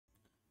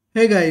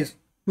Hey guys,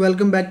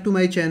 welcome back to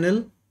my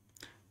channel.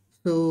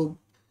 So,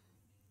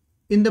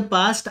 in the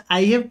past,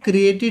 I have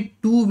created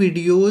two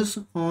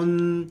videos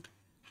on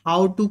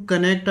how to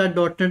connect our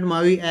 .NET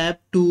MAUI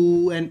app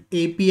to an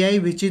API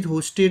which is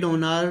hosted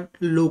on our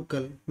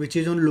which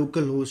is on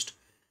localhost.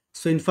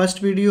 So, in first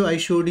video, I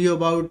showed you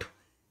about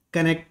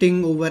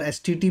connecting over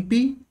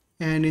HTTP,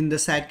 and in the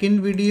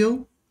second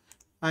video,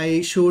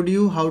 I showed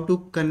you how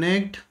to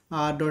connect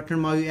our .NET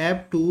MAUI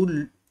app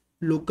to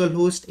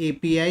localhost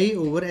API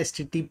over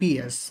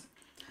HTTPS.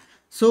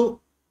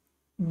 So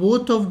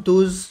both of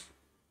those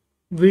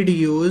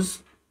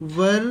videos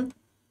were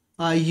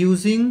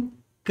using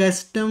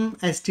custom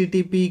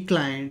HTTP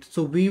client.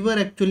 So we were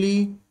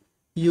actually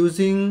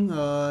using,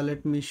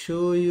 let me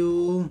show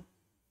you.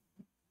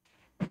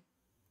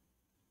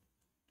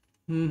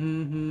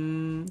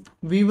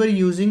 We were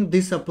using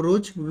this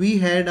approach. We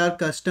had our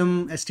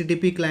custom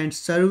HTTP client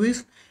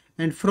service,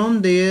 and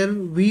from there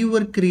we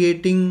were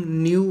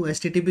creating new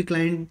HTTP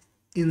client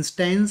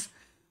instance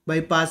by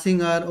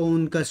passing our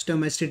own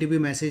custom HTTP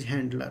message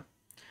handler.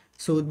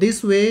 So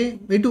this way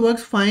it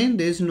works fine,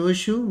 there's no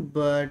issue,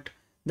 but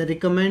the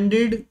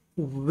recommended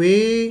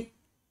way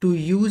to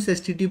use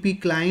HTTP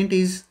client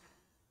is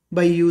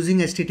by using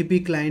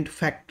HTTP client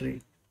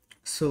factory.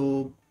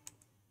 So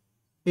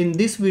in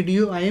this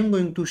video, I am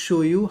going to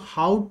show you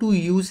how to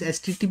use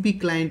HTTP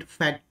client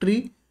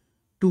factory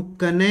to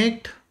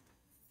connect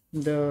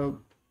the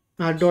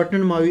 .NET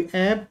MAUI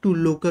app to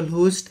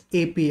localhost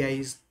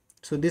APIs.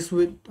 So this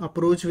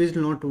approach will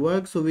not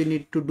work. So we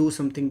need to do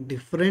something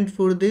different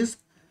for this.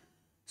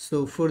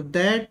 So for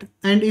that,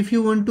 and if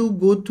you want to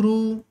go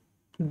through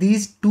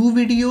these two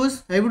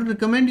videos, I would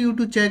recommend you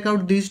to check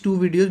out these two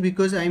videos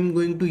because I'm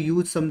going to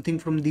use something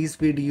from these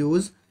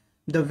videos,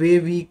 the way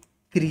we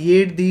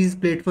create these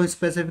platform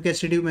specific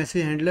HTTP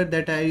message handler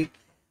that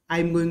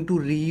I'm going to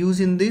reuse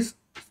in this.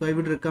 So I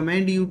would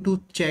recommend you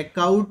to check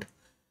out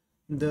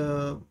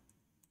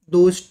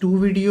those two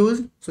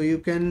videos, so you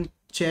can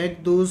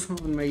check those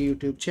on my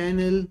YouTube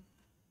channel.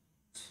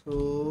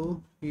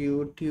 So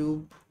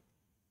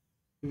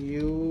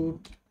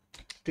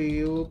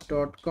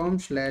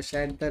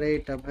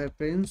youtube.com/@Abhay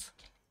Prince.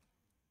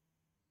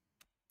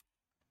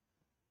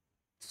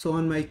 So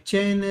on my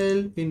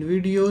channel in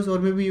videos, or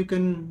maybe you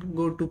can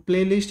go to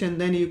playlist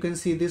and then you can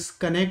see this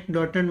connect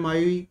 .NET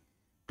MAUI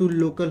to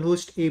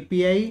localhost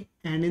API,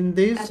 and in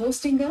this you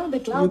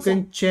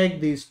can check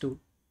these two.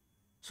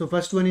 So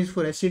first one is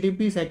for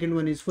HTTP, second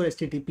one is for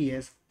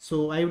HTTPS.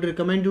 So I would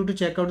recommend you to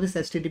check out this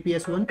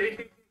HTTPS one.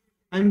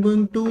 I'm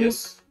going to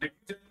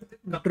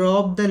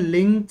drop the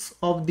links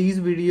of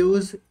these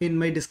videos in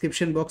my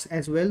description box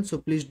as well, so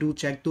please do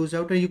check those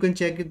out, and you can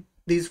check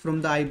these from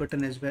the I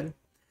button as well.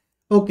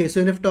 Okay, so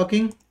enough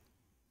talking.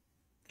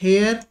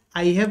 Here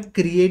I have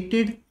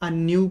created a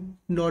new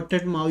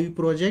 .NET MAUI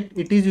project.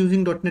 It is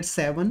using .NET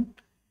 7,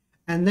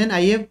 and then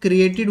I have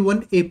created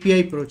one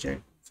API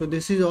project. So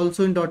this is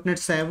also in .NET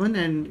 7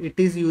 and it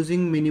is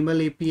using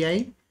minimal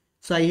API.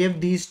 So I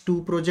have these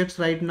two projects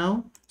right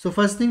now. So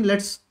first thing,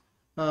 let's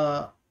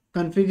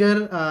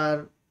configure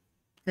our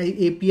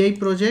API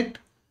project.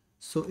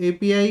 So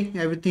API,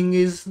 everything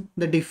is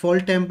the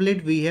default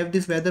template. We have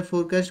this weather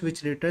forecast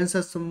which returns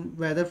us some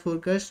weather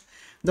forecast.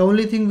 The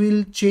only thing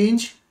we'll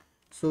change,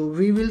 so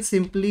we will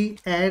simply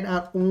add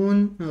our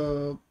own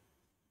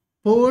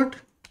port,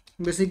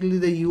 basically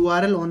the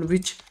URL on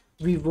which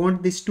we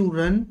want this to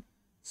run.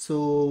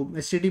 So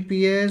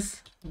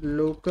HTTPS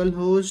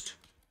localhost,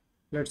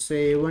 let's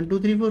say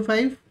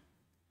 12345.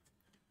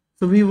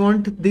 So we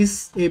want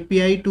this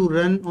API to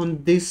run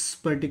on this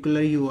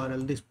particular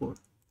URL, this port.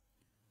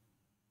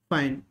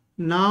 Fine.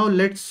 Now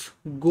let's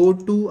go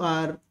to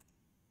our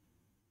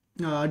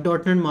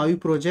 .NET MAUI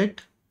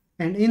project,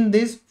 and in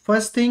this,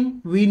 first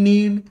thing we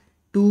need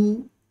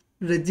to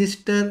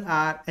register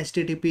our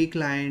HTTP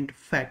client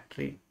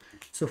factory.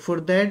 So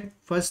for that,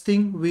 first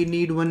thing we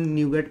need one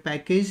NuGet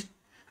package.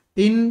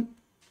 In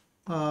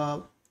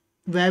web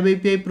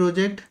API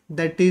project,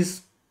 that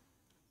is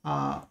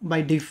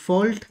by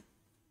default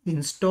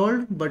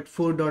installed, but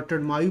for .NET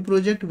MAUI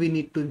project we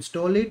need to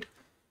install it,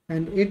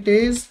 and it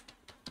is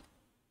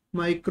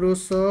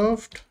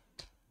Microsoft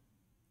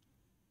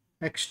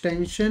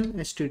extension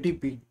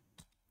HTTP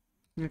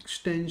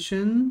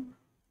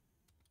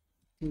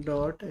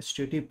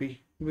extension.htp.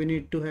 We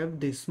need to have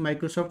this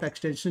Microsoft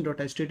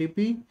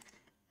extension.htp,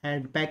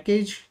 add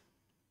package.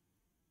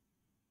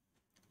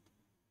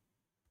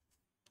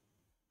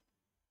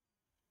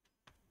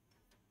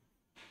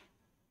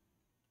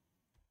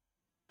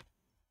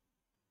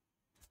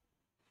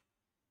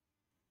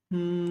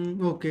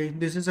 Okay,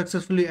 this is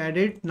successfully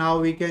added. Now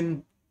we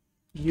can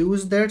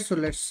use that. So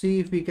let's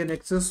see if we can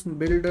access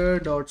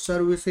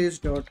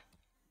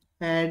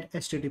builder.services.add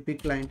HTTP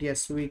client.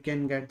 Yes, we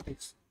can get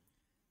this.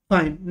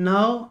 Fine.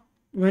 Now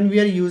when we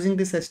are using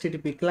this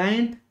HTTP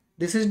client,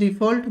 this is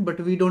default, but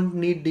we don't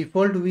need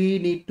default. We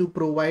need to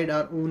provide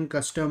our own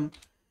custom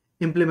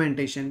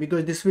implementation,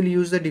 because this will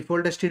use the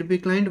default HTTP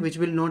client, which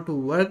will not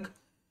work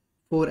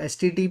for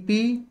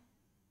HTTP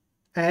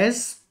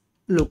as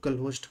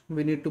localhost.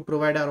 We need to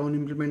provide our own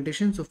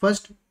implementation. So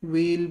first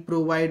we'll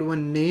provide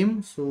one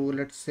name. So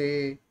let's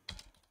say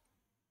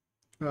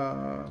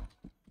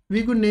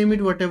we could name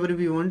it whatever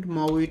we want,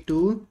 MAUI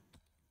to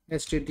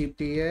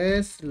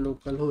HTTPS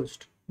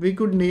localhost. We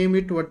could name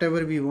it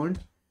whatever we want.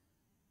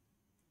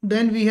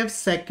 Then we have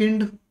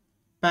second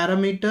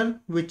parameter,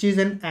 which is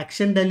an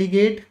action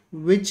delegate,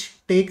 which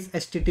takes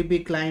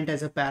HTTP client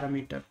as a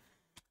parameter.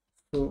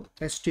 So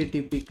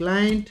HTTP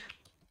client,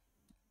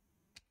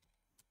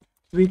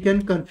 we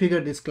can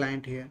configure this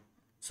client here.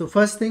 So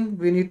first thing,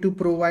 we need to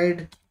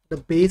provide the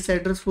base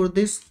address for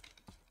this.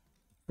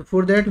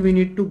 For that, we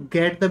need to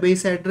get the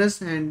base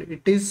address, and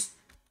it is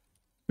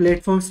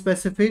platform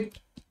specific.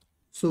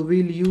 So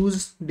we'll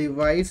use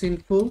device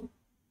info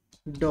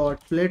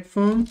dot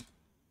platform.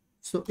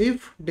 So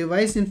if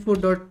device info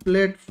dot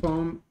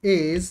platform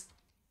is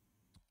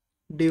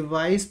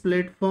device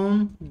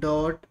platform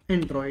dot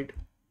Android,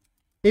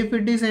 if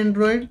it is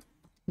Android,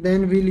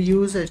 then we'll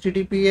use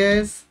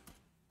HTTPS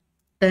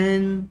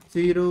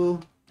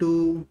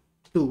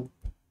 10.0.2.2.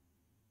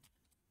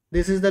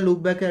 This is the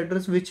loopback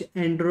address which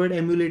Android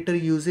emulator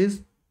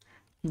uses.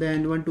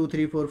 Then 1 2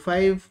 3 4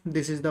 5.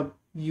 This is the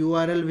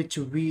URL which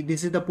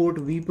this is the port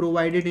we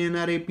provided in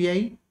our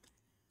API.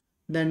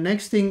 Then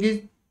next thing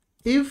is,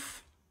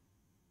 if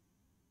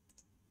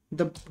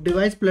the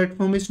device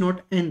platform is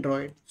not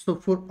Android, so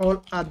for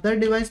all other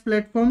device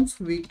platforms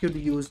we could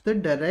use the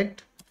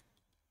direct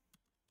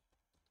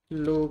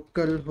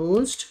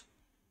localhost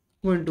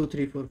 1 2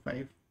 3 4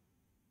 5.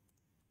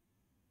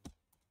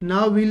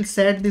 Now we'll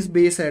set this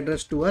base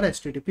address to our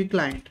HTTP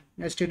client.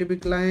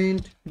 HTTP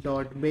client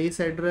dot base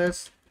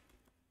address,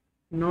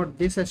 not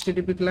this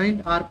HTTP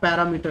client, our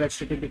parameter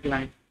HTTP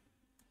client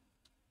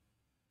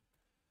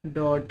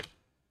dot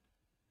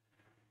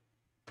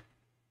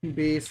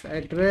base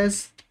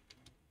address,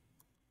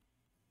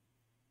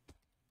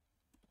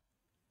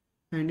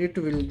 and it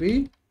will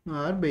be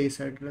our base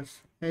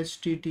address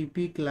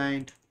HTTP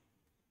client.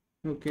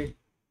 Okay,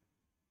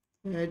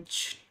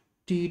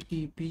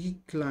 HTTP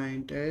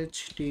client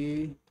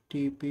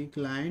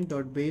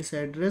dot base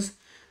address,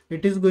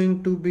 it is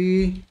going to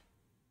be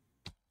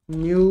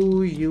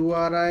new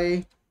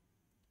URI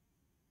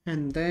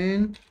and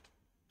then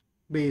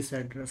base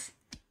address.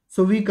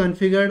 So we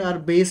configured our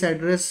base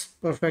address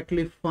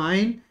perfectly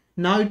fine.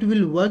 Now it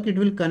will work, it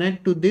will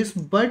connect to this,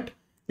 but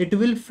it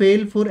will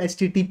fail for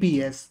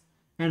HTTPS.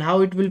 And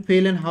how it will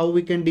fail and how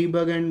we can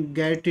debug and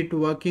get it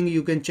working,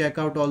 you can check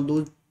out all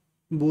those,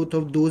 both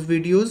of those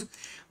videos.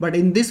 But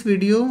in this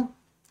video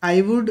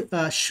I would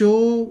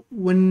show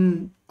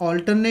one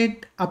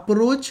alternate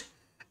approach.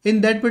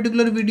 In that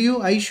particular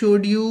video I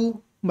showed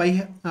you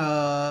by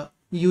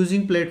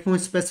using platform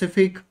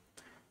specific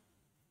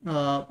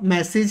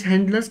message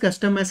handlers,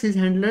 custom message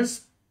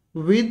handlers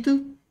with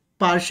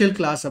partial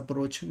class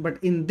approach. But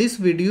in this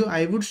video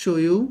I would show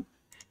you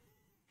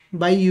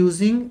by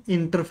using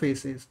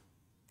interfaces.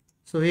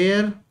 So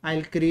here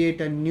I'll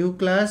create a new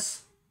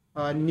class,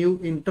 a new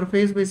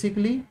interface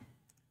basically,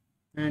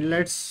 and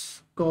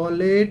let's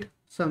call it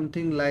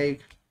something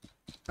like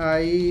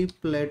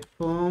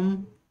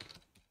iPlatform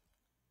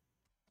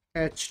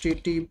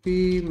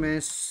HTTP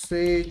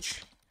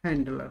message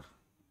handler.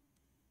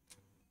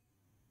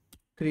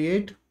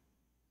 Create.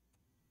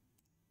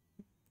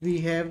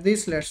 We have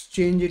this, let's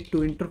change it to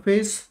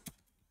interface,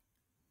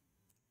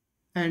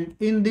 and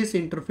in this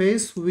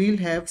interface we'll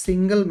have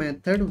single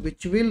method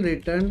which will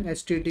return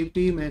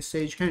HTTP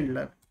message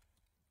handler,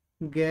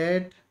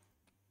 get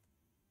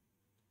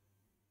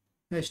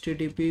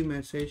HTTP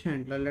message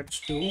handler.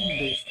 Let's do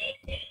this.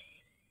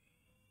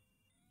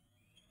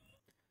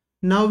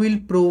 Now we'll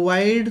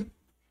provide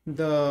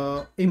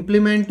the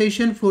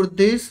implementation for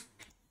this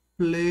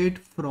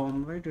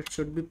platform, right? It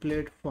should be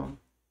platform.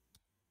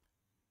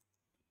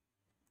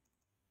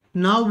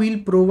 Now we'll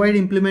provide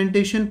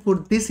implementation for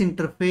this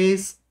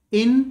interface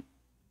in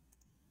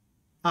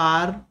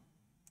our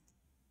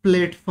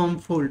platform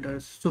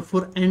folders. So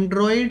for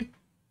Android,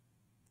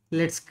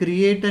 let's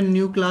create a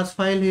new class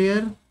file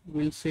here.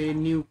 We'll say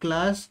new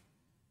class,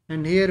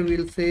 and here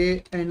we'll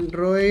say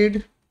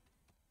Android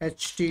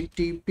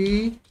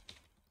HTTP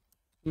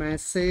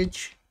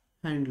message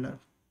handler.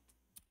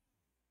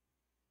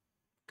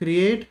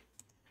 Create,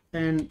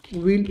 and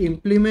we'll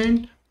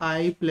implement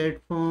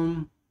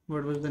iPlatform,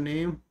 what was the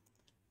name,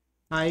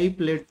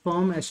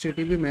 iPlatform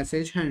HTTP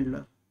message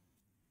handler.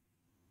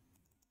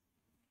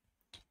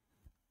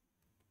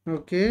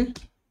 Okay,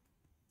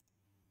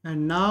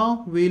 and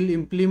now we'll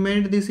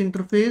implement this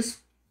interface.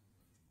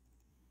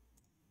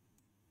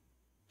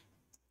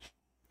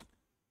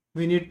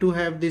 We need to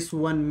have this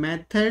one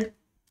method,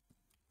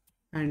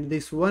 and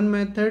this one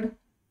method,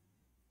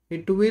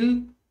 it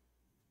will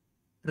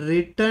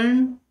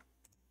return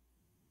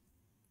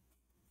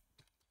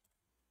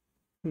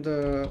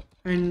the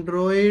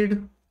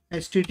Android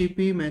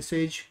HTTP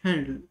message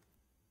handler.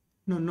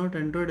 No, not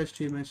Android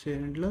HTTP message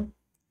handler,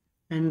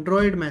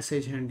 Android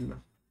message handler,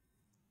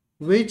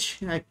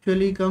 which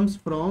actually comes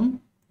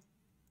from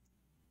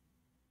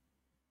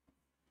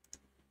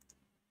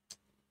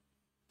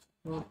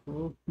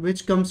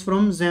which comes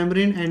from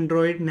Xamarin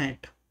Android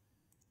Net.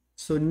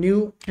 So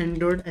new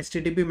Android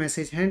HTTP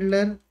message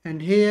handler,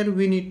 and here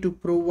we need to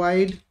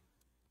provide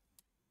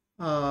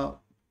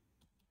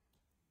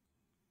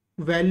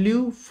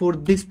value for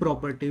this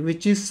property,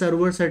 which is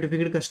server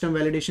certificate custom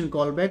validation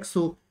callback.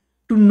 So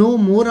to know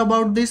more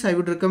about this, I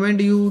would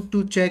recommend you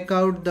to check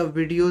out the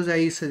videos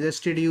I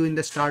suggested you in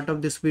the start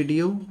of this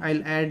video.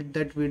 I'll add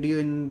that video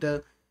in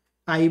the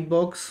I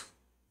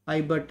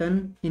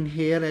button in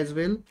here as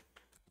well,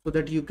 so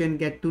that you can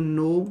get to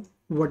know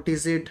what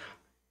is it,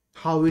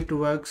 how it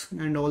works,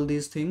 and all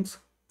these things.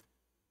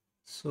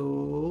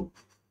 So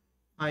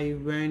I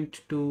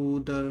went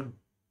to the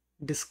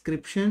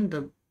description,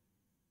 the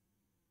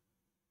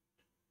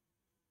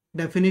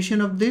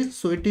definition of this.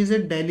 So it is a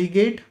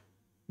delegate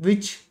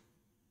which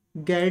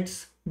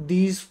gets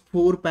these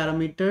 4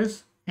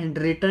 parameters and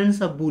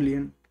returns a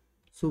boolean.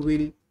 So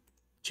we'll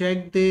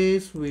check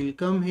this, we'll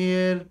come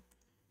here,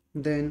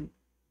 then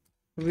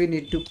we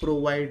need to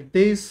provide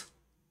this,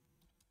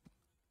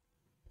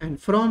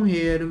 and from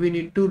here we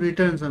need to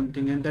return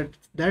something, and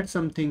that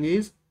something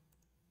is,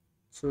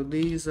 so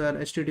these are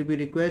HTTP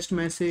request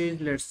message,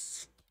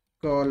 let's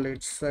call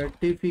it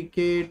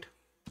certificate,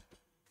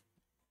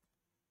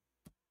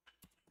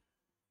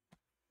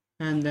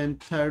 and then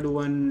third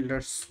one,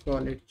 let's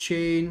call it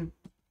chain,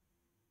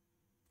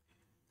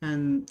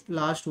 and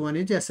last one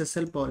is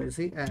SSL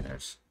policy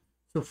errors.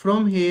 So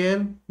from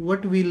here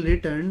what we'll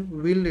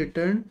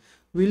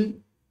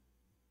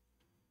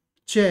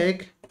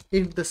check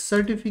if the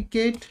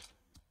certificate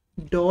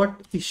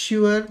dot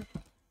issuer,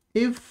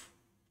 if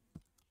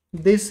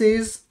this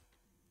is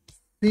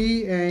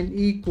CN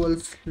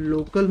equals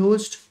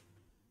localhost.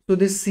 So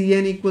this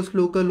CN equals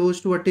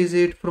localhost, what is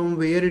it, from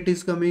where it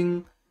is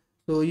coming?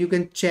 So you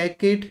can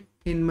check it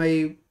in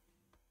my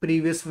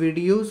previous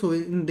video. So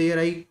in there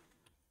I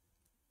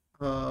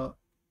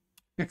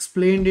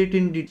explained it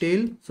in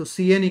detail. So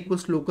CN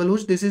equals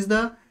localhost. This is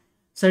the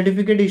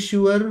certificate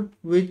issuer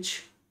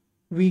which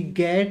we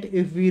get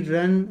if we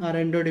run our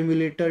Android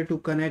emulator to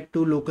connect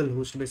to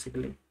localhost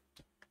basically.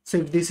 So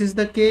if this is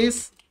the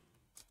case,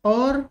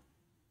 or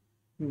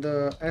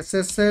the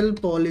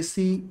SSL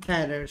policy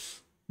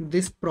errors,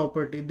 this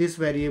property, this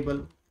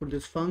variable for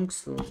this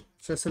function,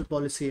 so SSL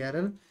policy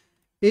error,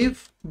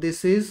 if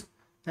this is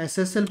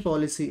SSL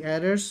policy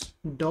errors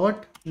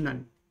dot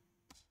none.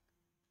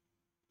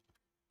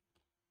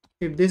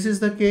 If this is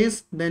the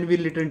case, then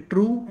we'll return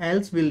true,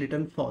 else we'll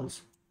return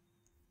false.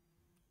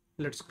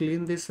 Let's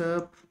clean this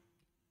up.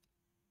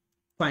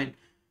 Fine.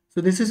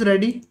 So this is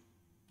ready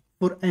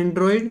for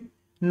Android.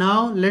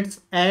 Now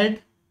let's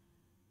add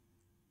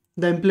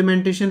the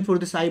implementation for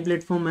this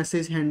iPlatform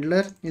message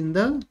handler in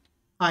the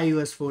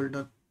iOS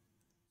folder.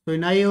 So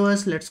in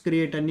iOS, let's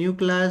create a new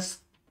class.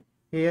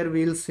 Here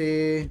we'll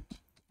say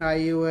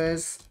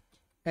iOS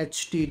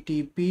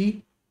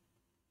HTTP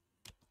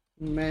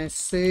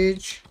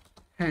message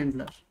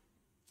handler,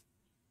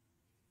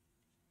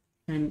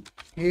 and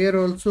here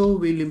also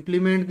we'll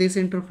implement this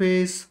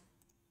interface,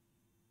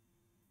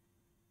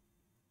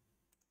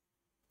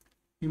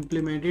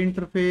 implement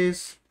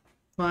interface,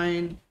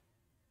 fine,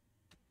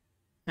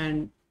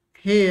 and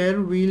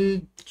here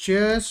we'll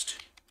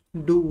just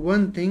do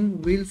one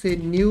thing, we'll say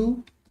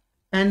new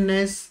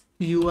NS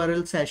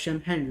URL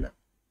session handler,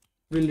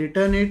 we'll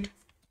return it,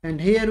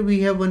 and here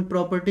we have one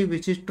property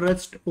which is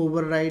trust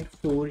override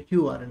for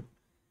URL.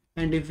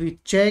 And if we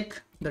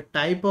check the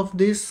type of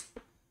this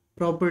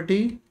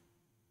property,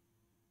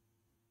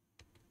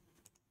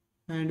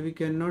 and we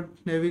cannot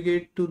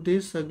navigate to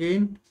this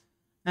again,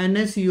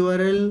 NS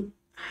URL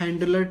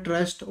handler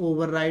trust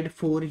override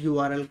for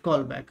URL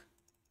callback.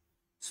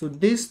 So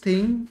this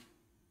thing,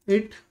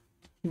 it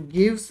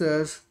gives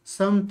us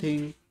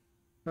something,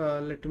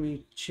 let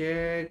me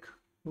check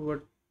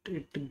what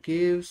it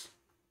gives.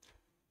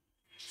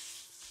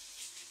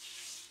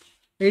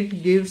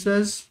 It gives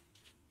us,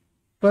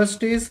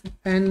 first is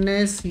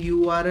NS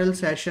URL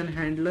session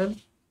handler,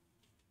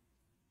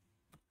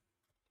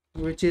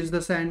 which is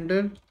the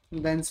sender.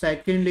 Then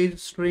second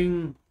is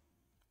string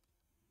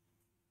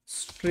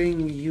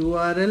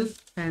URL,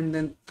 and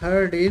then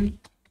third is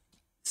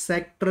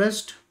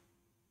sectrust,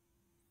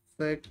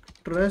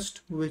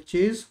 which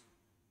is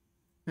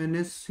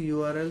NS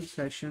URL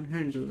session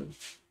handler,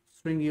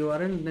 string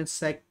URL, and then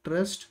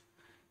sectrust,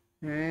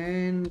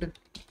 and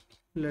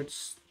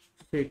let's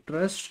say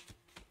trust.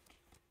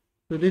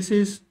 So this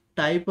is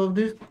type of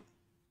this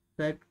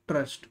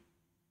sectrust,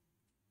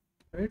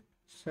 right?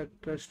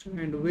 Sectrust,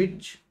 and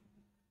which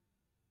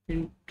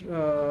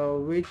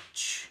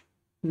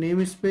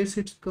namespace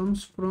it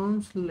comes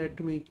from. So let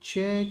me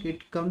check.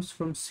 It comes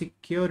from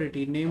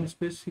security,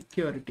 namespace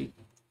security.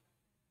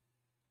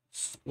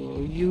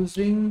 So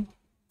using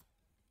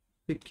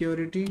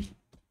security,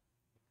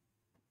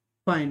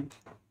 fine.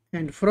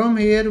 And from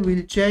here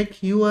we'll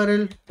check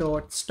URL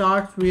dot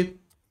start with,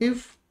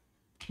 if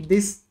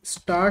this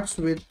starts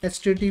with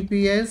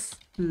HTTPS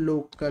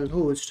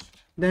localhost,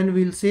 then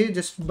we'll say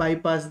just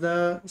bypass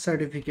the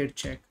certificate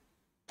check.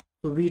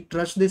 So we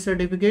trust this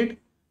certificate,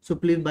 So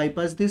please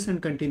bypass this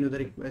and continue the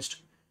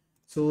request.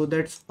 So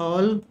that's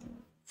all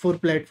for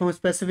platform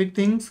specific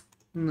things.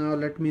 Now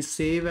let me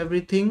save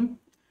everything.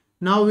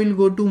 Now we'll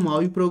go to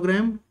MAUI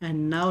program,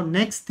 and now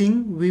next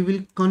thing we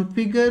will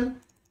configure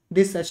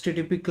this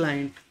HTTP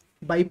client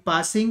by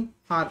passing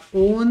our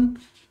own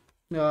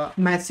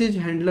message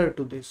handler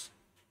to this.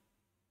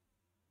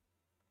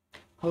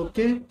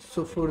 Okay,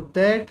 so for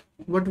that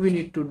what we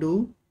need to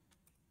do,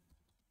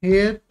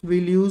 here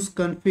we'll use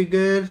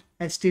configure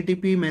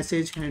HTTP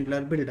message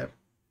handler builder.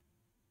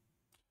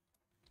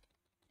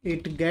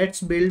 It gets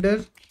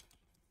builder,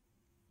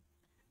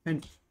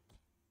 and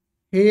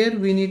here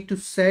we need to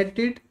set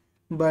it,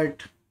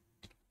 but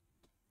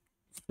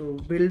so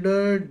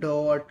builder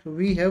dot,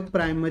 we have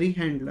primary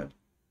handler,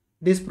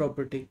 this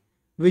property,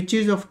 which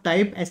is of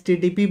type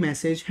HTTP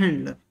message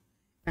handler,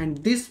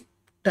 and this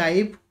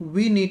type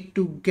we need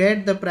to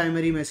get the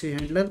primary message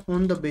handler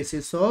on the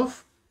basis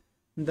of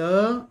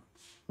the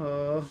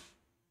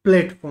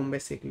platform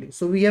basically.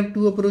 So we have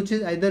two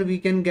approaches. Either we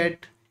can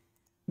get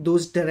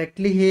those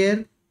directly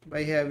here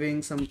by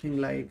having something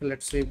like,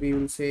 let's say we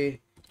will say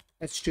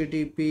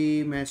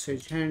HTTP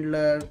message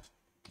handler,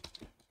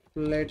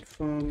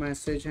 platform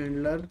message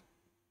handler,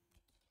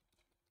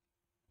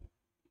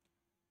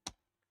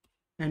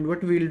 and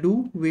what we'll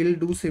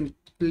do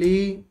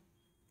simply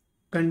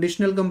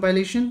conditional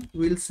compilation.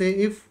 We'll say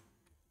if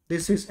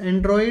this is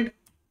Android,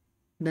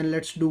 then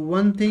let's do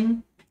one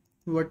thing.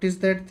 What is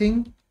that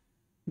thing?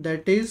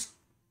 That is,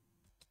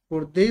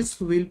 for this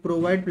we'll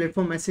provide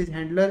platform message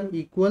handler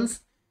equals,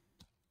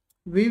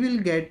 we will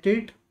get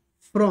it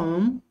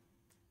from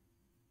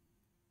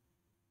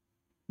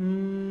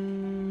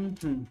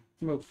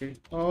okay,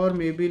 or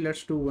maybe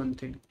let's do one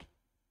thing.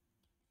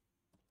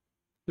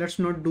 Let's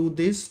not do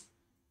this,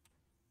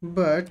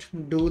 but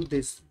do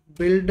this,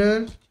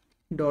 builder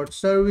dot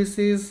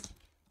services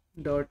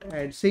dot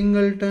add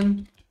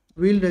singleton.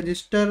 We'll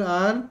register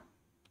our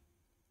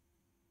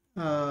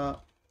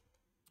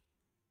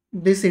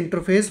this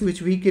interface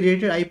which we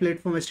created,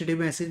 iPlatform HTTP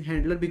message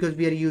handler, because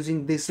we are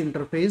using this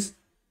interface.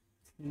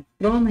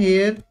 From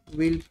here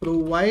we'll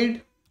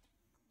provide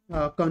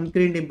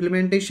concurrent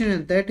implementation,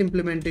 and that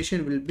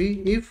implementation will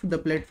be, if the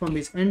platform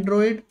is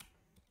Android,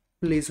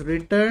 please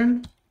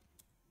return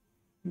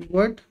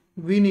what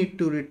we need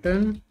to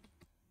return,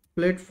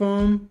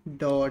 platform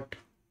dot,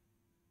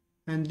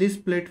 and this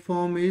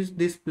platform is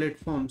this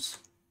platforms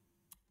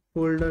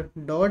folder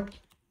dot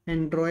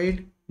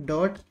Android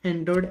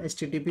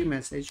HTTP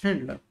message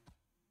handler.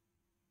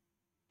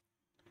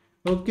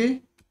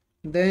 Okay,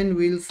 then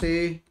we'll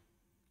say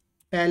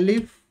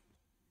elif,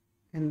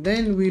 and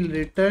then we'll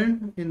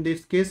return, in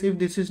this case if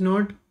this is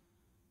not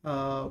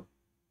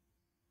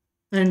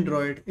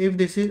Android, if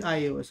this is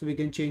iOS, we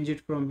can change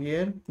it from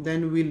here.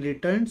 Then we'll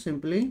return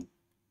simply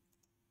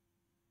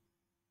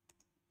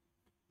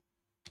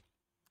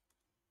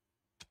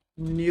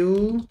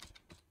new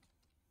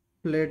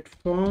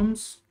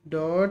platforms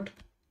dot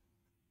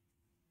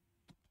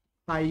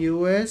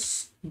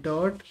iOS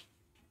dot,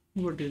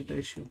 what is the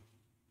issue,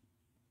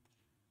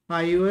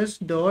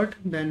 iOS dot,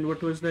 then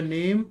what was the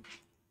name,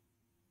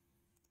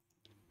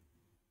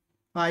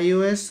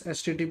 iOS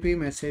HTTP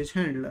message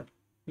handler.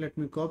 Let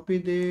me copy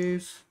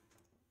this,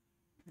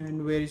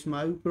 and where is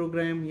my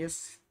program?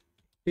 Yes,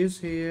 it is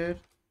here,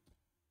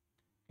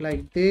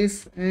 like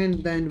this,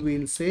 and then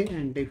we'll say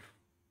and if.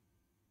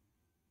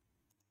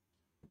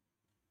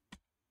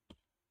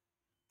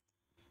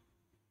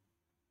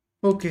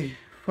 Okay,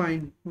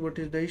 fine. What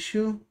is the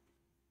issue?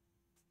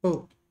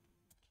 Oh,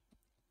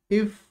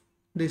 if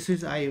this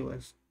is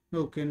iOS,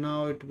 okay,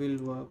 now it will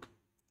work.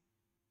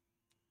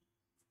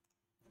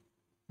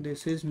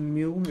 This is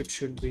new, it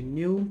should be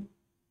new.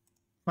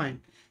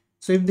 Fine.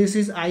 So if this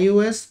is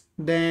iOS,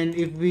 then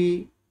if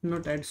we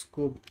not add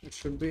scope, it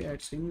should be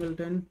add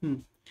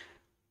singleton.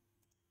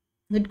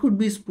 It could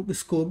be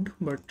scoped,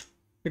 but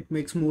it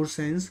makes more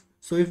sense.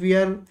 So if we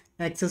are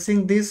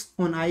accessing this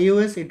on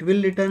iOS, it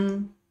will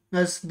return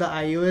us the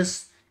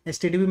iOS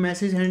HTTP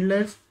message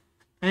handlers,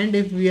 and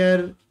if we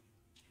are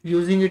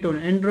using it on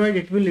Android,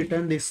 it will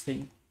return this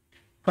thing.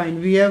 Fine,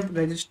 we have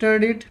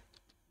registered it.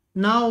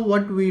 Now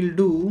what we'll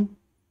do,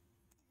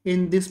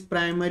 in this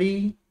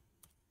primary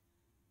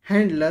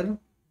handler,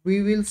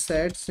 we will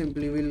set,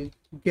 simply will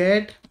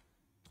get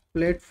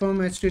platform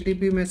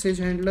HTTP message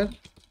handler,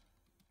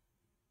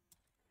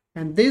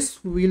 and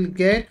this will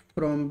get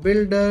from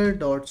builder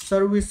dot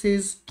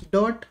services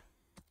dot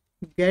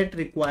get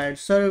required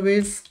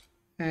service,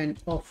 and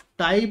of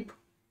type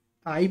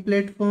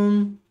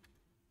iPlatform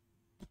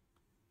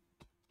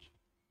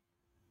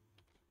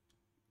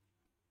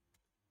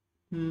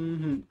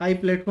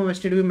iPlatform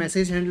HTTP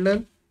message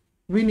handler.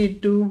 We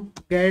need to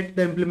get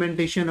the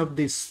implementation of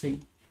this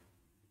thing,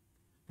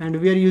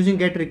 and we are using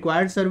get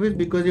required service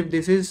because if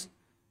this is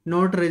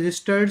not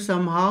registered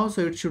somehow,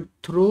 so it should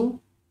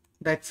throw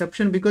the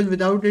exception, because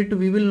without it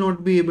we will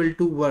not be able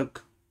to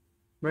work,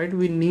 right?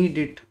 We need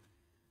it.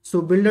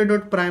 So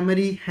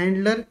builder.primary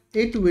handler,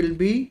 it will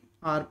be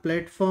our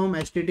platform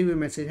HTTP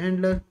message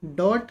handler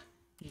dot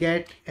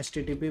get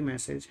HTTP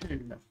message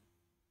handler.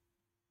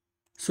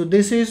 So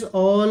this is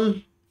all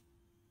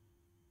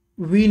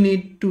we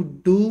need to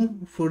do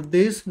for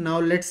this. Now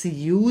let's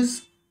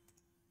use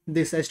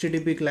this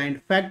HTTP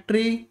client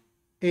factory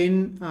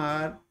in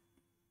our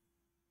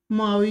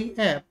MAUI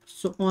app.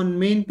 So on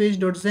main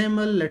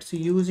page.xml, let's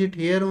use it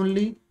here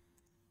only,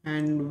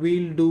 and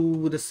we'll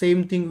do the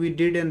same thing we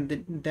did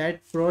in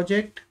that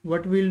project.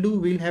 What we'll do,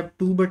 we'll have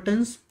two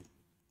buttons.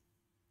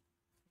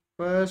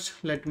 First,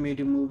 let me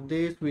remove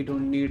this. We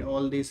don't need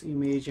all this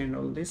image and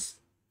all this.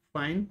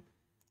 Fine.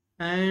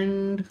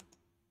 And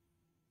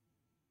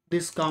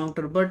this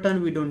counter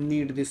button, we don't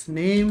need this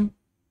name.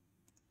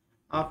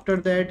 After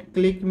that,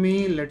 click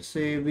me. Let's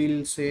say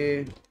we'll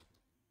say,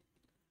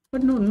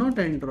 but no, not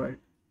Android.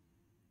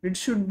 It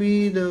should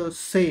be the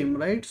same,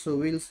 right? So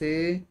we'll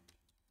say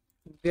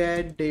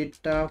get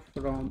data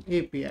from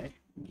API.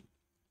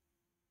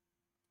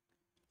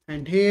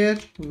 And here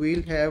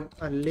we'll have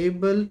a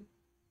label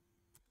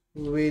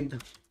with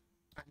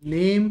a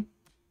name,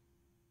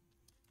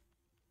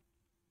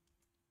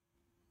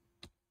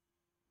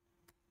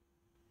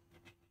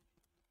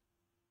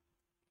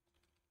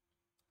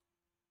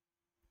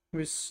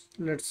 which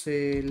let's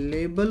say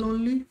label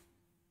only.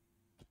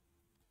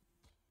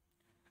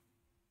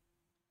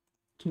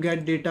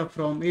 Get data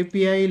from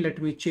API.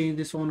 Let me change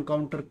this on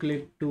counter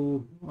click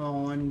to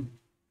on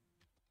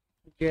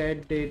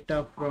get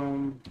data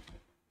from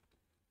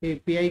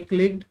API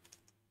clicked.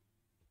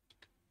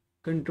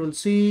 Control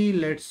C.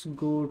 Let's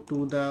go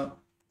to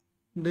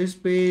this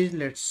page.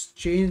 Let's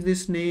change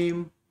this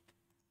name.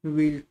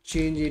 We'll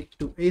change it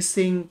to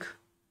async.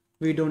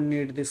 We don't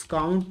need this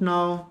count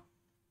now.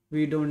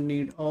 We don't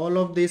need all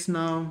of this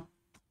now.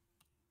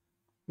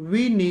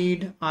 We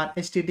need our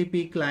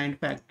HTTP client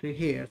factory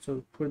here.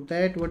 So for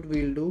that, what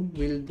we'll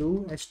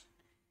do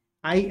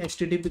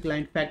HTTP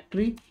client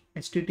factory,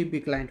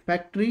 HTTP client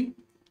factory.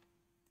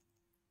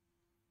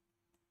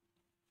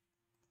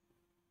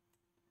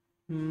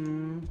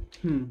 So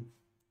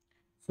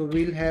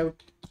we'll have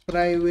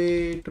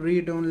private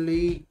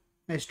read-only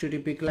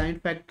HTTP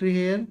client factory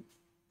here,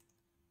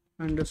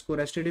 underscore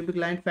HTTP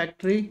client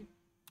factory,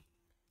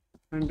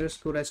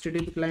 underscore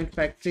HTTP client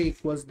factory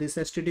equals this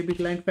HTTP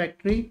client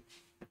factory.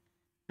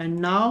 And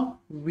now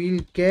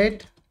we'll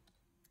get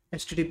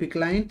HTTP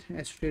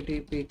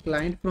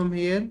client from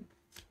here.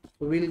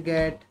 So we'll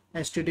get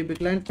HTTP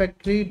client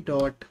factory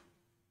dot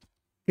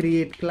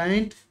create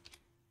client.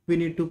 We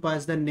need to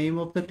pass the name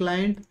of the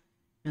client,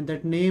 and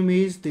that name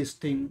is this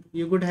thing.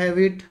 You could have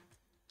it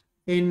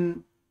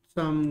in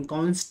some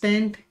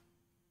constant.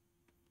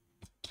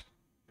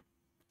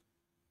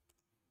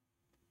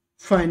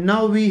 Fine.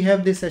 Now we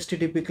have this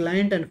HTTP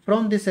client, and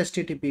from this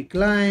HTTP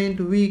client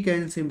we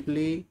can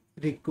simply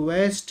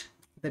request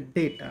the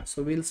data.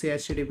 So we'll say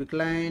HTTP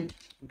client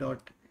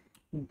dot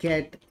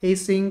get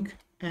async,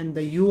 and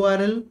the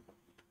URL,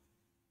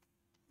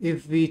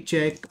 if we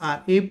check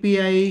our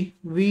API,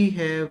 we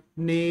have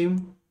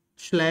name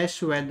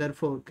 /weather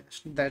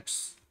forecast.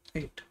 That's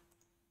it.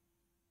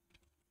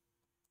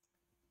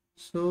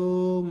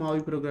 So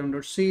Maui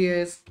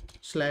program.cs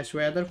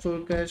 /weather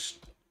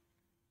forecast,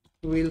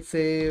 we'll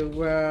say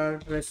where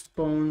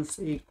response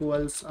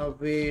equals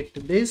await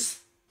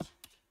this,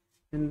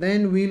 and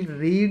then we'll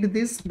read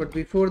this. But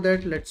before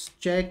that, let's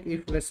check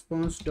if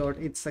response dot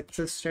its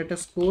success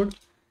status code.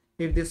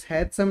 If this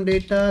had some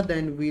data,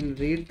 then we'll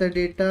read the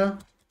data,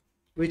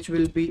 which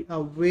will be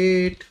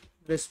await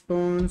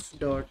response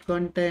dot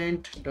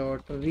content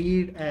dot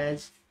read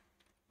as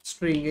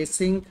string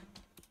async.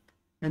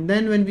 And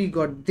then when we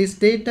got this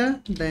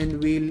data, then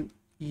we'll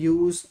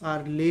use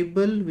our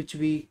label which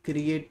we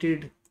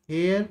created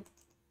here.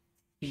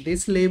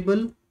 This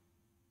label,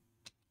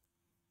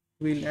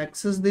 we'll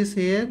access this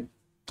here,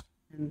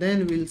 and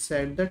then we'll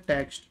set the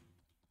text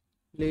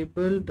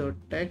label dot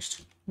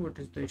text. What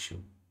is the issue?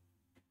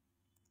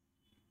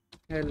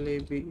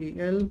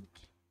 label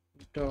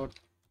dot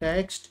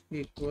text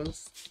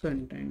equals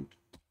content.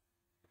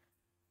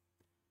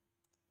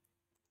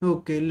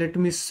 Okay, let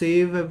me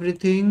save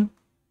everything,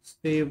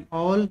 save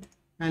all,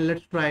 and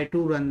let's try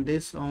to run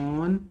this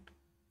on.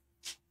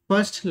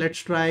 First, let's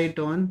try it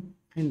on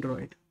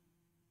Android.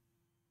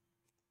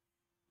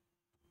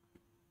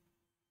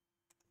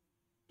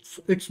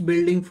 So it's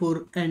building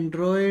for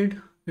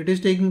Android. It is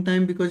taking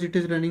time because it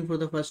is running for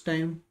the first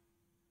time.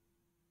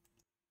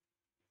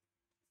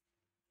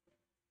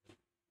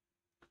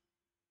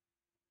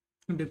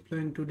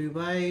 Deploying to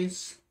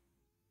device,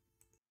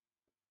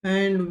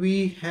 and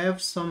we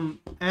have some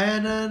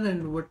error.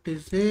 And what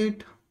is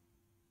it?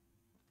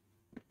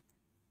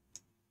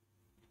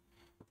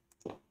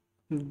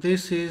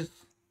 This is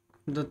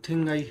the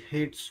thing I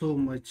hate so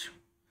much.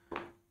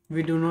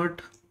 We do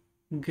not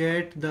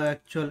get the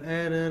actual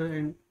error,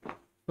 and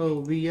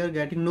oh, we are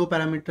getting no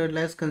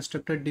parameterless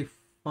constructor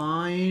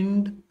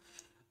defined.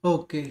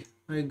 Okay,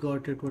 I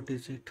got it. What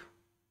is it?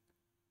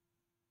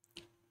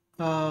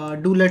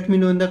 Do let me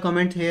know in the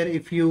comment here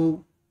if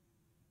you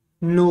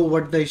know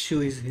what the issue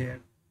is here.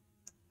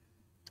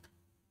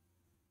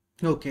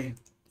 Okay,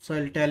 so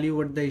I'll tell you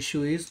what the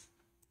issue is.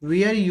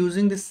 we are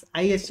using this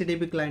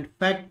HTTP client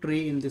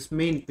factory in this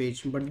main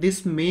page, but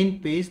this main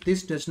page,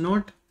 this does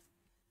not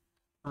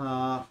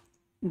uh,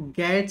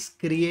 gets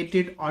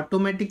created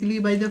automatically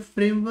by the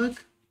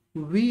framework.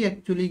 We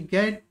actually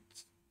get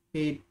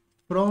it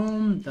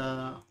from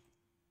the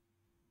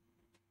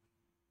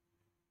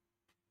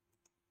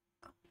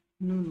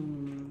no, no,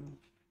 no, no.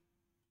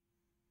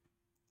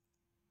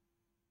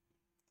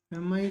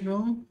 Am I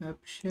wrong? App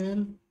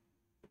shell,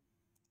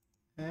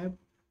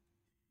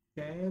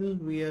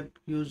 we are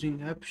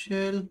using app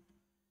shell,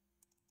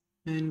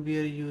 and we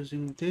are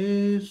using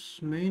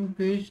this main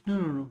page. No,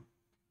 no, no.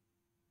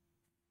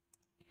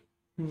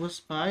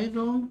 Was I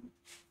wrong?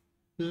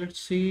 Let's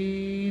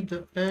see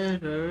the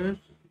error.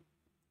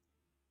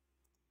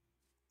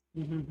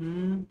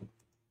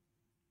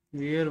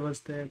 Where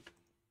was that?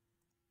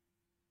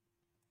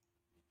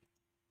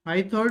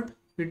 I thought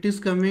it is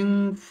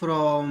coming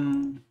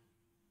from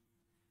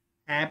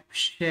app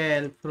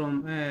shell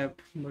from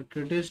app, but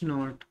it is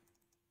not.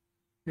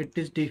 It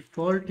is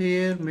default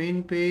here,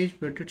 main page,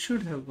 but it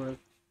should have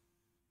worked.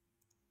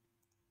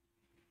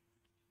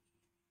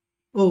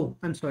 Oh,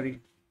 I'm sorry.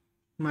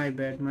 My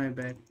bad, my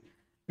bad.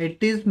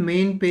 It is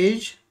main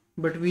page,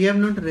 but we have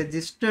not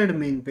registered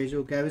main page.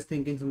 Okay, I was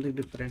thinking something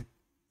different.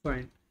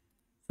 Fine.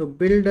 So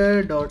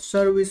builder dot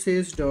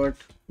services dot,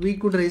 we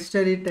could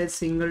register it as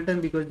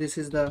singleton because this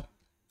is the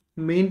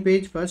main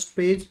page, first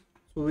page.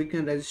 So we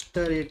can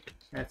register it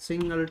as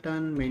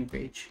singleton main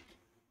page.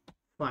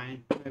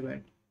 Fine, my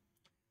bad.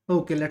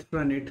 Okay, let's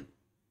run it.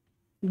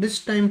 This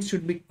time it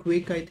should be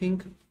quick, I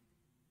think.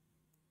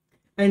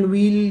 And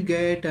we'll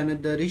get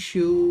another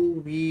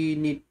issue. We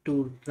need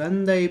to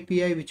run the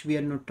API, which we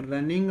are not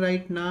running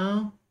right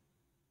now.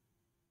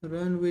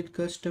 Run with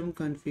custom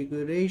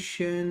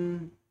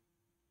configuration.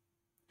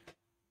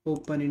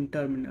 Open in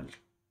terminal.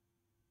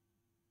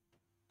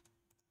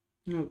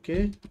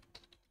 Okay.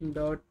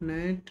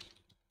 .NET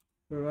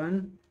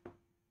run.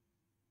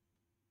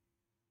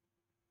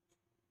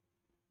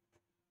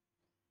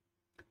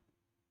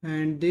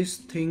 And this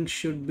thing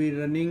should be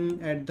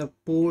running at the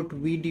port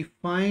we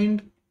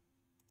defined.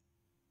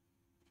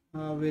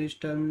 Where is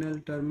terminal?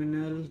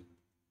 Terminal.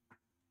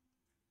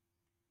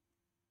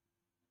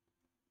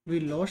 We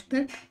lost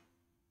that.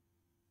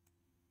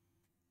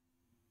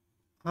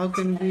 How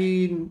can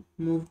we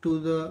move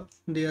to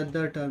the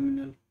other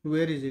terminal?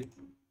 Where is it?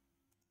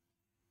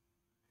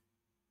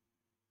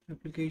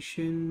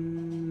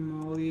 Application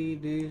MAUI,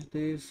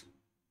 this.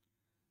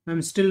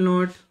 I'm still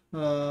not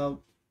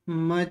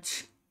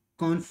much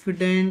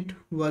confident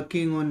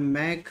working on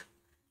Mac,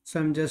 so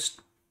I'm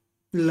just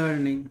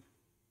learning.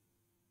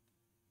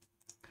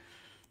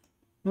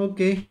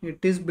 Okay,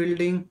 it is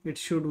building. It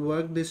should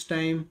work this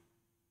time.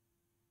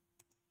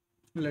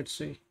 Let's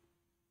see.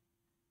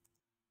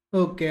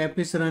 Okay, app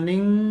is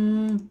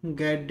running.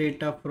 Get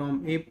data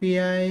from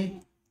API.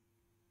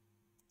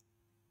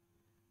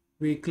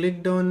 We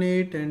clicked on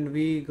it and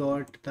we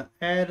got the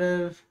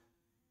error.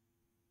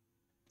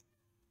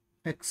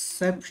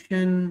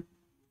 Exception.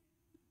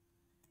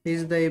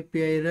 Is the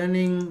API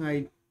running?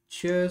 I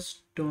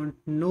just don't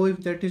know if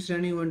that is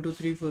running. 1 2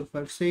 3 4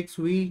 5 6.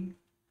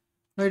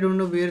 I don't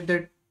know where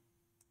that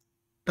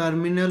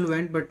terminal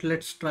went, but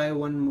let's try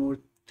one more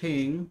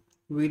thing.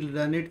 We'll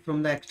run it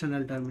from the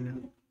external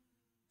terminal.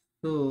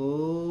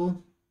 So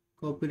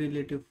copy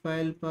relative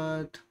file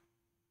path.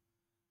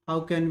 How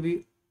can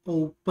we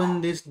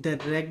open this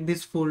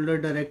folder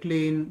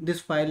directly in this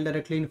file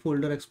directly in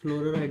folder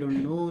explorer? I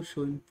don't know.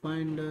 Show in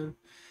finder.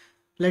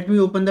 Let me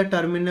open the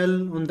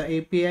terminal on the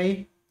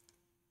API.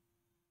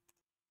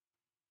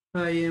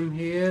 I am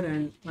here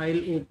and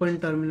I'll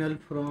open terminal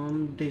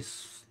from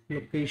this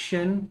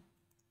location,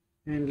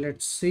 and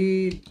let's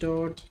see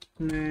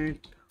 .NET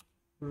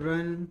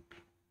run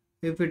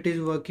if it is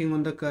working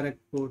on the correct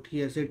port.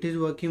 Yes, it is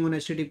working on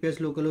HTTPS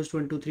localhost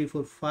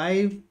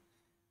 12345.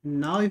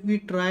 Now if we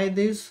try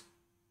this,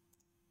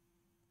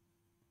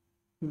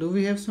 do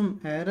we have some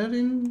error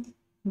in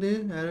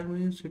there? Error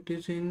means it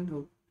is in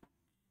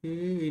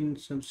okay in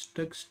some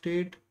stuck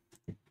state.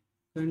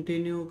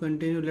 Continue.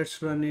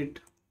 Let's run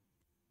it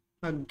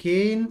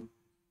again.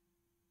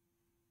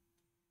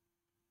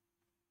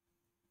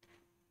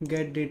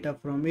 Get data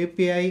from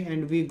API,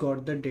 and we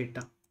got the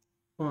data.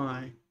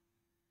 Fine.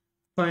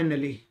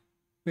 Finally,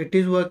 it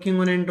is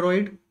working on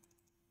Android.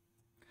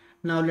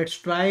 Now let's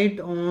try it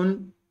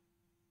on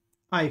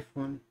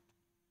iPhone.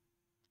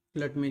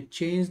 Let me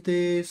change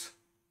this.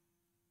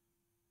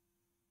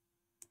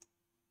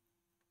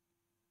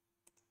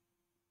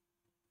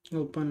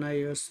 Open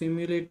iOS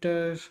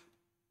simulator.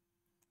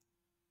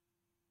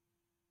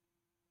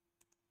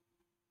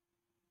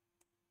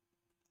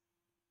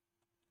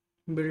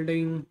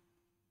 Building.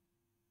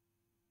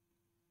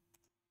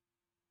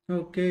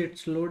 Okay,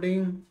 it's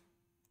loading.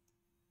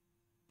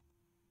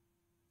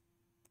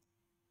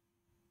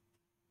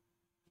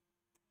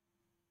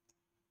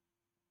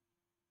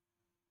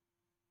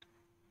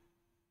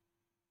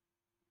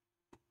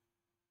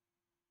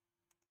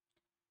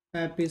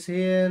 App is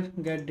here.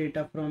 Get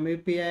data from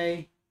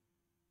API,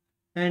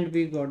 and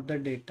we got the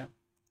data.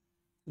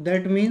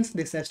 That means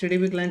this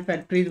HTTP client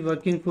factory is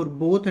working for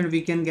both, and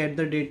we can get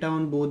the data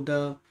on both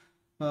the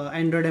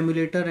Android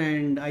emulator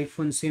and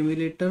iPhone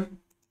simulator.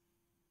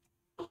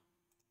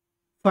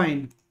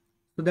 Fine.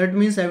 So that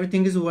means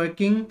everything is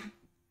working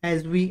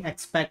as we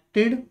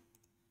expected.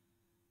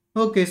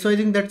 Okay, so I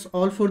think that's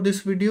all for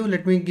this video.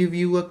 Let me give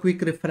you a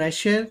quick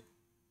refresher,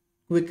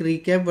 quick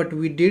recap what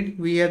we did.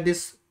 We have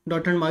this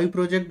 .NET MAUI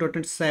project,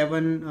 .NET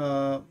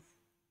 7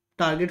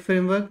 target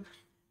framework.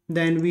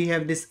 Then we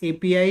have this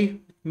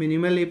API,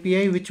 minimal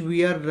API, which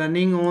we are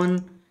running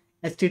on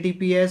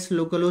HTTPS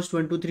localhost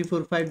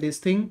 12345, this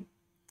thing.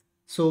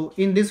 So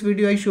in this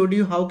video, I showed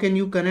you how can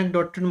you connect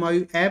 .NET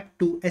MAUI app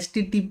to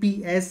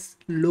HTTPS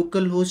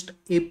localhost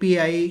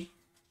API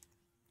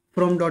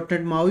from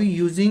 .NET MAUI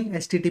using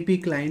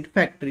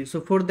HttpClientFactory.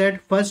 So for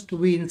that, first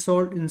we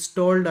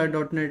installed our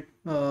 .NET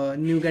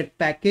NuGet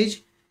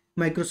package,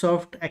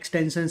 Microsoft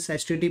extensions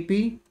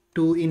HTTP,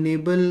 to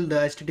enable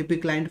the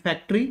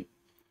HttpClientFactory.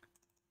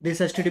 This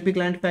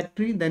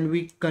HttpClientFactory, then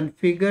we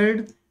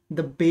configured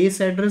the base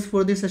address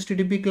for this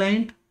HTTP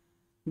client,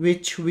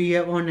 which we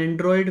have on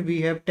Android,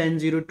 we have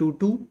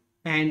 10.0.22,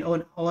 and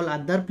on all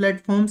other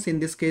platforms, in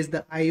this case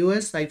the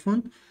iOS,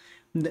 iPhone,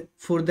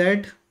 for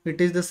that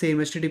it is the same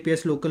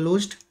HTTPS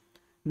localhost.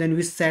 Then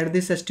we set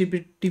this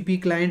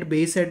HTTP client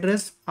base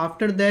address.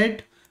 After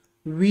that,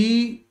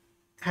 we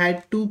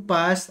had to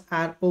pass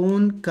our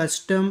own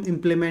custom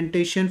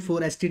implementation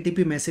for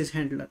HTTP message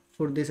handler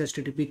for this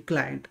HTTP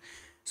client.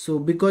 So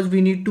because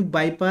we need to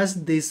bypass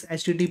this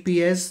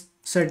HTTPS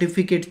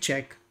certificate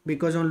check,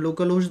 because on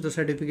localhost the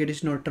certificate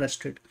is not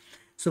trusted.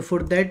 So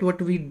for that,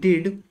 what we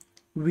did,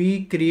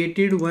 we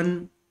created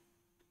one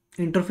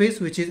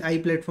interface which is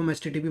iPlatform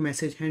HTTP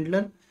message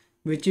handler,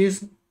 which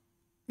is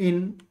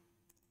in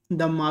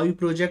the MAUI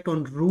project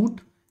on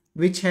root,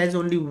 which has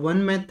only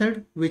one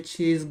method, which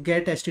is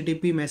get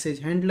HTTP message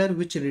handler,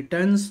 which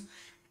returns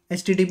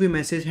HTTP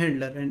message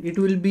handler, and it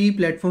will be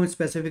platform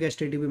specific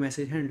HTTP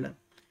message handler.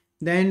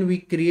 Then we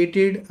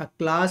created a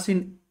class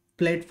in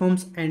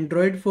platform's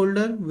Android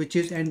folder, which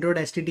is Android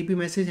HTTP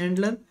message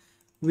handler.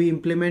 We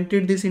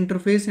implemented this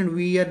interface and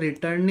we are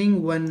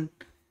returning one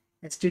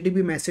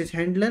HTTP message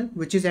handler,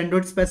 which is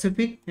Android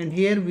specific. And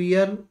here we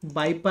are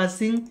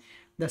bypassing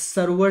the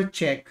server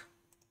check.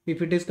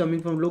 If it is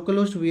coming from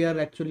localhost, we are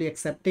actually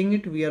accepting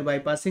it. We are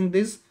bypassing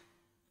this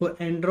for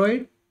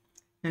Android.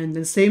 And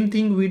the same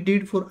thing we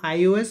did for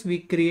iOS. We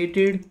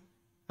created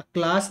a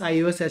class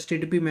iOS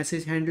HTTP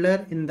message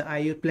handler in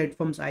the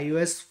platform's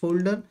iOS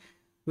folder,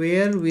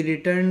 where we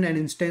returned an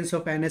instance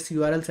of NS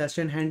URL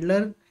session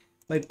handler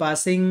by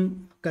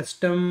passing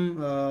custom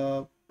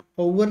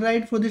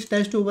override for this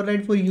test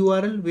override for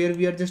URL, where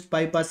we are just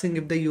bypassing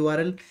if the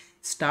URL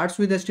starts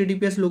with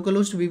HTTPS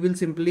localhost, we will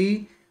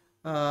simply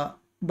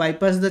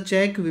bypass the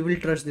check, we will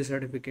trust the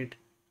certificate.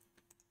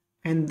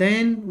 And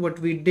then what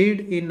we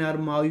did in our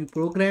MAUI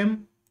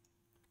program,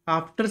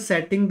 after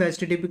setting the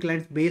HTTP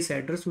client's base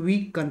address,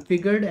 we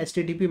configured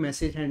HTTP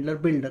message handler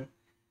builder.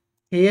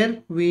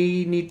 Here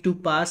we need to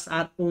pass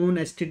our own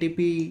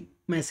HTTP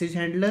message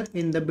handler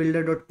in the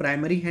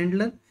builder.primary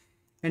handler,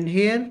 and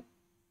here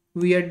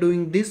we are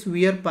doing this,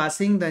 we are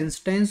passing the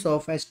instance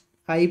of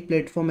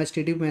iPlatform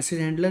HTTP message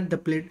handler, the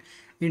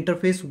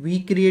interface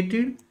we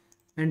created,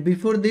 and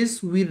before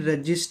this we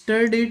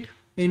registered it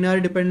in our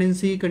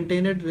dependency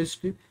container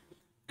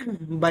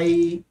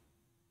by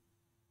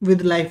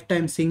with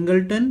lifetime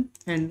singleton.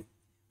 And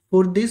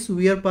for this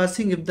we are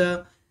passing,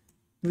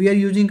 we are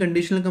using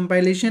conditional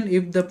compilation.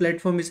 If the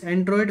platform is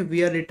Android,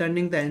 we are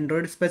returning the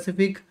Android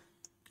specific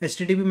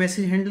HTTP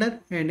message handler,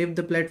 and if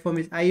the platform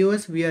is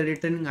iOS, we are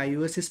returning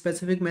iOS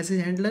specific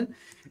message handler.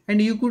 And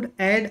you could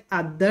add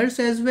others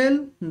as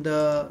well.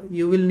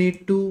 You will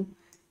need to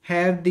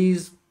have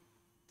these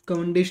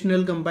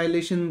conditional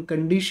compilation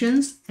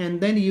conditions,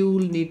 and then you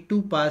will need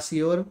to pass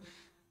your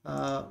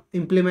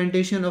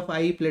implementation of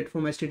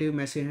iPlatform HTTP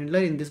message handler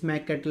in this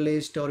Mac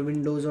Catalyst or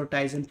Windows or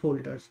Tizen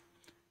folders.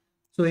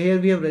 So here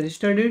we have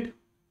registered it,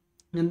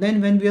 and then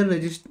when we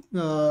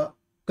are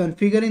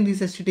configuring this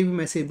HTTP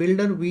message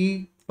builder,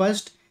 we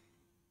first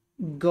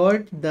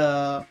got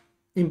the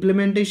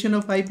implementation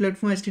of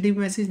iPlatform HTTP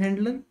message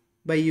handler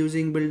by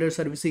using builder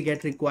service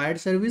get required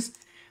service.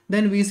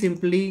 Then we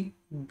simply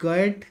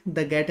get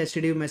the get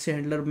HTTP message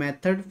handler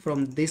method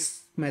from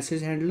this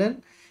message handler,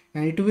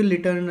 and it will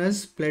return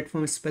us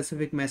platform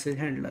specific message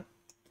handler.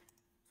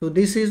 So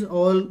this is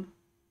all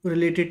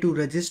related to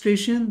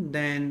registration.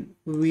 Then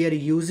we are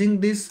using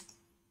this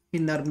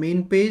in our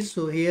main page.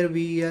 So here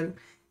we are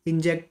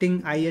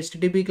injecting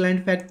HTTP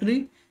client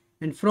factory,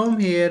 and from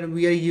here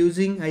we are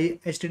using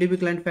HTTP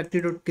client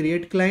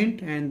factory.create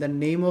client and the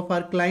name of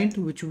our client,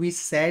 which we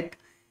set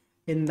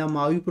in the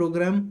MAUI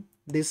program,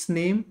 this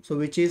name, so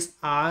which is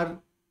our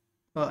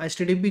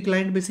HTTP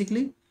client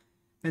basically.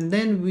 And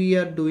then we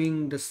are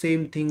doing the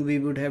same thing we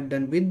would have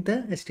done with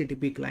the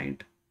HTTP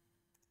client.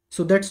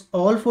 So that's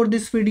all for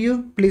this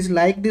video. Please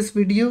like this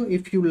video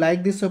if you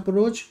like this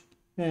approach,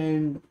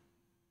 and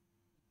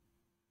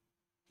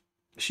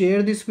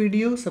share this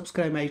video,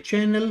 subscribe my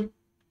channel,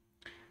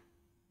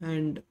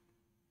 and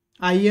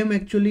I am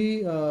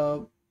actually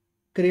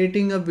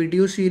creating a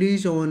video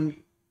series on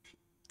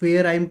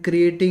where I'm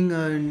creating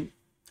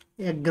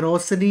a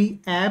grocery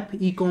app,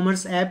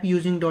 e-commerce app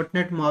using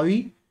 .NET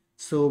MAUI.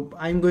 So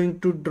I'm going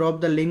to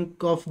drop the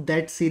link of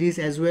that series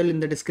as well in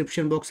the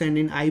description box and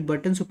in I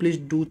button. So please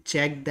do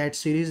check that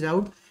series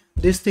out.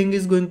 This thing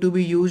is going to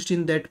be used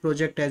in that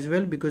project as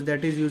well because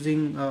that is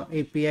using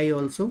API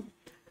also.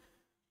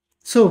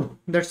 So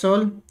that's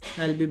all.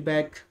 I'll be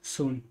back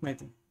soon. Bye.